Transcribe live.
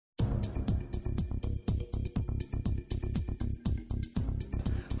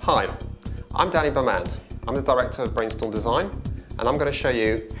Hi, I'm Danny Bermand. I'm the Director of Brainstorm Design, and I'm going to show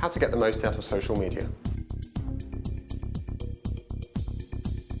you how to get the most out of social media.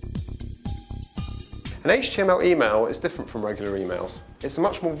 An HTML email is different from regular emails. It's a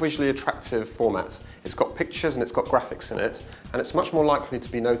much more visually attractive format. It's got pictures and it's got graphics in it, and it's much more likely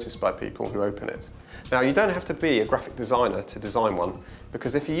to be noticed by people who open it. Now, you don't have to be a graphic designer to design one,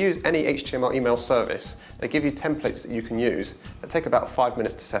 because if you use any HTML email service, they give you templates that you can use that take about 5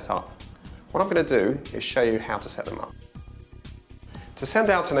 minutes to set up. What I'm going to do is show you how to set them up. To send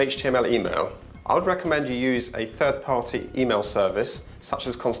out an HTML email, I would recommend you use a third-party email service such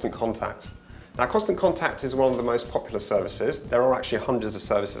as Constant Contact. Now, Constant Contact is one of the most popular services. There are actually hundreds of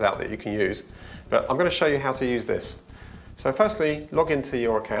services out there you can use, but I'm going to show you how to use this. So firstly, log into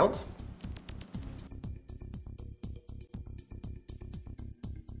your account.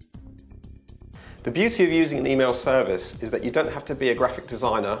 The beauty of using an email service is that you don't have to be a graphic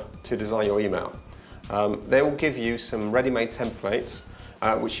designer to design your email. They will give you some ready-made templates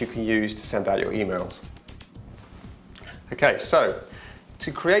which you can use to send out your emails. Okay, so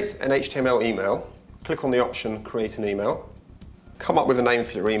to create an HTML email, click on the option Create an Email. Come up with a name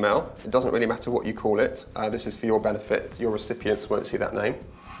for your email. It doesn't really matter what you call it. This is for your benefit. Your recipients won't see that name.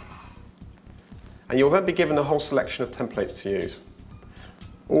 And you'll then be given a whole selection of templates to use,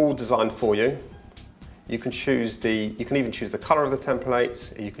 all designed for you. You can even choose the color of the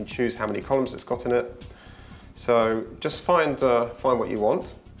template. You can choose how many columns it's got in it. So just find what you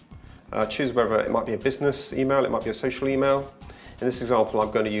want. Choose whether it might be a business email, it might be a social email. In this example,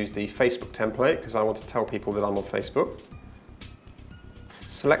 I'm going to use the Facebook template because I want to tell people that I'm on Facebook.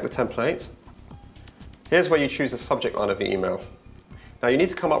 Select the template. Here's where you choose the subject line of the email. Now you need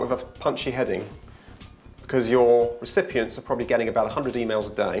to come up with a punchy heading because your recipients are probably getting about 100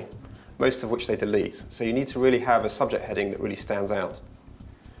 emails a day, most of which they delete. So you need to really have a subject heading that really stands out.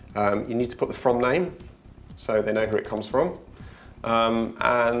 You need to put the from name so they know who it comes from.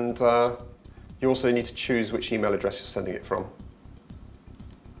 You also need to choose which email address you're sending it from.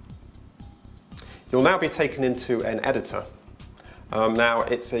 You'll now be taken into an editor. Now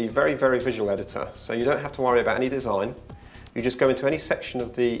it's a very, very visual editor, so you don't have to worry about any design. You just go into any section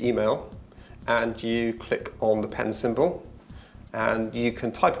of the email and you click on the pen symbol and you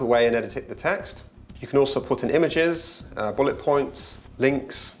can type away and edit the text. You can also put in images, bullet points,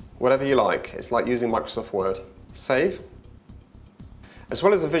 links, whatever you like. It's like using Microsoft Word. Save. As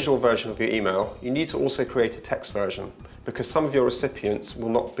well as a visual version of your email, you need to also create a text version because some of your recipients will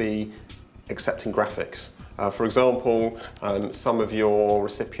not be accepting graphics. For example, some of your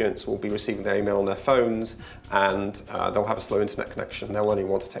recipients will be receiving their email on their phones and they'll have a slow internet connection. They'll only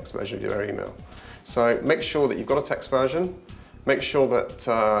want a text version of your email. So make sure that you've got a text version. Make sure that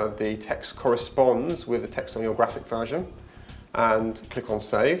the text corresponds with the text on your graphic version and click on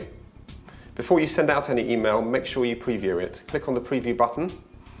Save. Before you send out any email, make sure you preview it. Click on the preview button.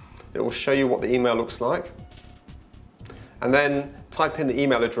 It will show you what the email looks like. And then type in the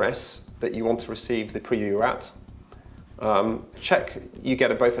email address that you want to receive the preview at. Check you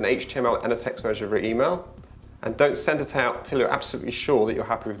get both an HTML and a text version of your email, and don't send it out till you're absolutely sure that you're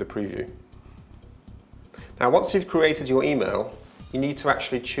happy with the preview. Now, once you've created your email, you need to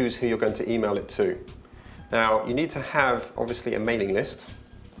actually choose who you're going to email it to. Now, you need to have, obviously, a mailing list,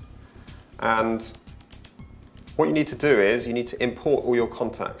 and what you need to do is you need to import all your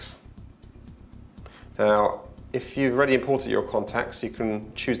contacts. Now, if you've already imported your contacts, you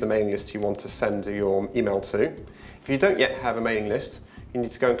can choose the mailing list you want to send your email to. If you don't yet have a mailing list, you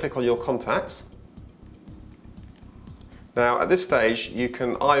need to go and click on your contacts. Now, at this stage, you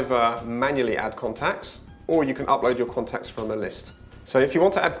can either manually add contacts or you can upload your contacts from a list. So if you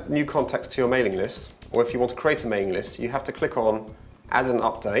want to add new contacts to your mailing list, or if you want to create a mailing list, you have to click on Add an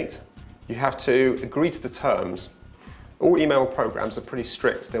Update. You have to agree to the terms. All email programs are pretty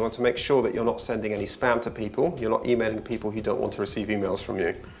strict. They want to make sure that you're not sending any spam to people, you're not emailing people who don't want to receive emails from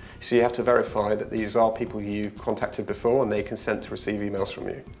you. So you have to verify that these are people who you've contacted before and they consent to receive emails from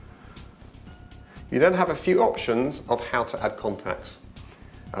you. You then have a few options of how to add contacts.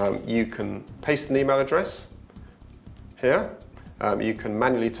 You can paste an email address here, you can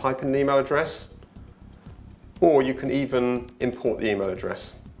manually type in an email address, or you can even import the email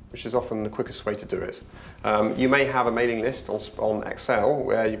address, which is often the quickest way to do it. You may have a mailing list on Excel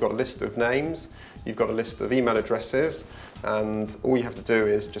where you've got a list of names, you've got a list of email addresses, and all you have to do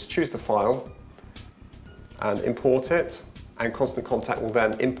is just choose the file and import it, and Constant Contact will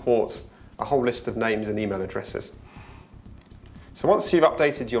then import a whole list of names and email addresses. So once you've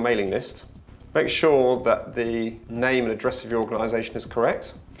updated your mailing list, make sure that the name and address of your organisation is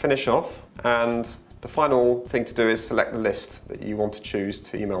correct, finish off, and The final thing to do is select the list that you want to choose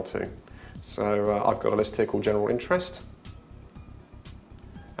to email to. So I've got a list here called General Interest.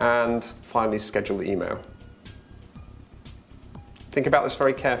 And finally, schedule the email. Think about this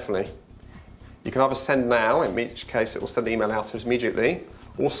very carefully. You can either send now, in which case it will send the email out to us immediately,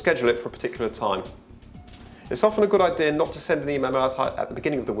 or schedule it for a particular time. It's often a good idea not to send an email out at the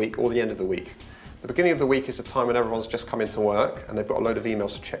beginning of the week or the end of the week. The beginning of the week is a time when everyone's just come into work and they've got a load of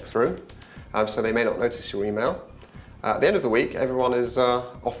emails to check through, so they may not notice your email. At the end of the week, everyone is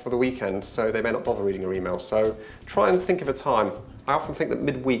off for the weekend, so they may not bother reading your email. So try and think of a time. I often think that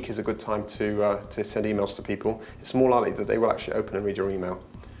midweek is a good time to send emails to people. It's more likely that they will actually open and read your email.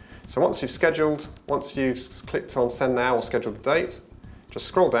 So once you've scheduled, once you've clicked on Send Now or schedule the date, just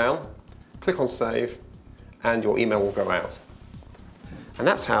scroll down, click on Save, and your email will go out. And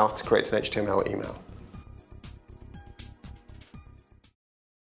that's how to create an HTML email.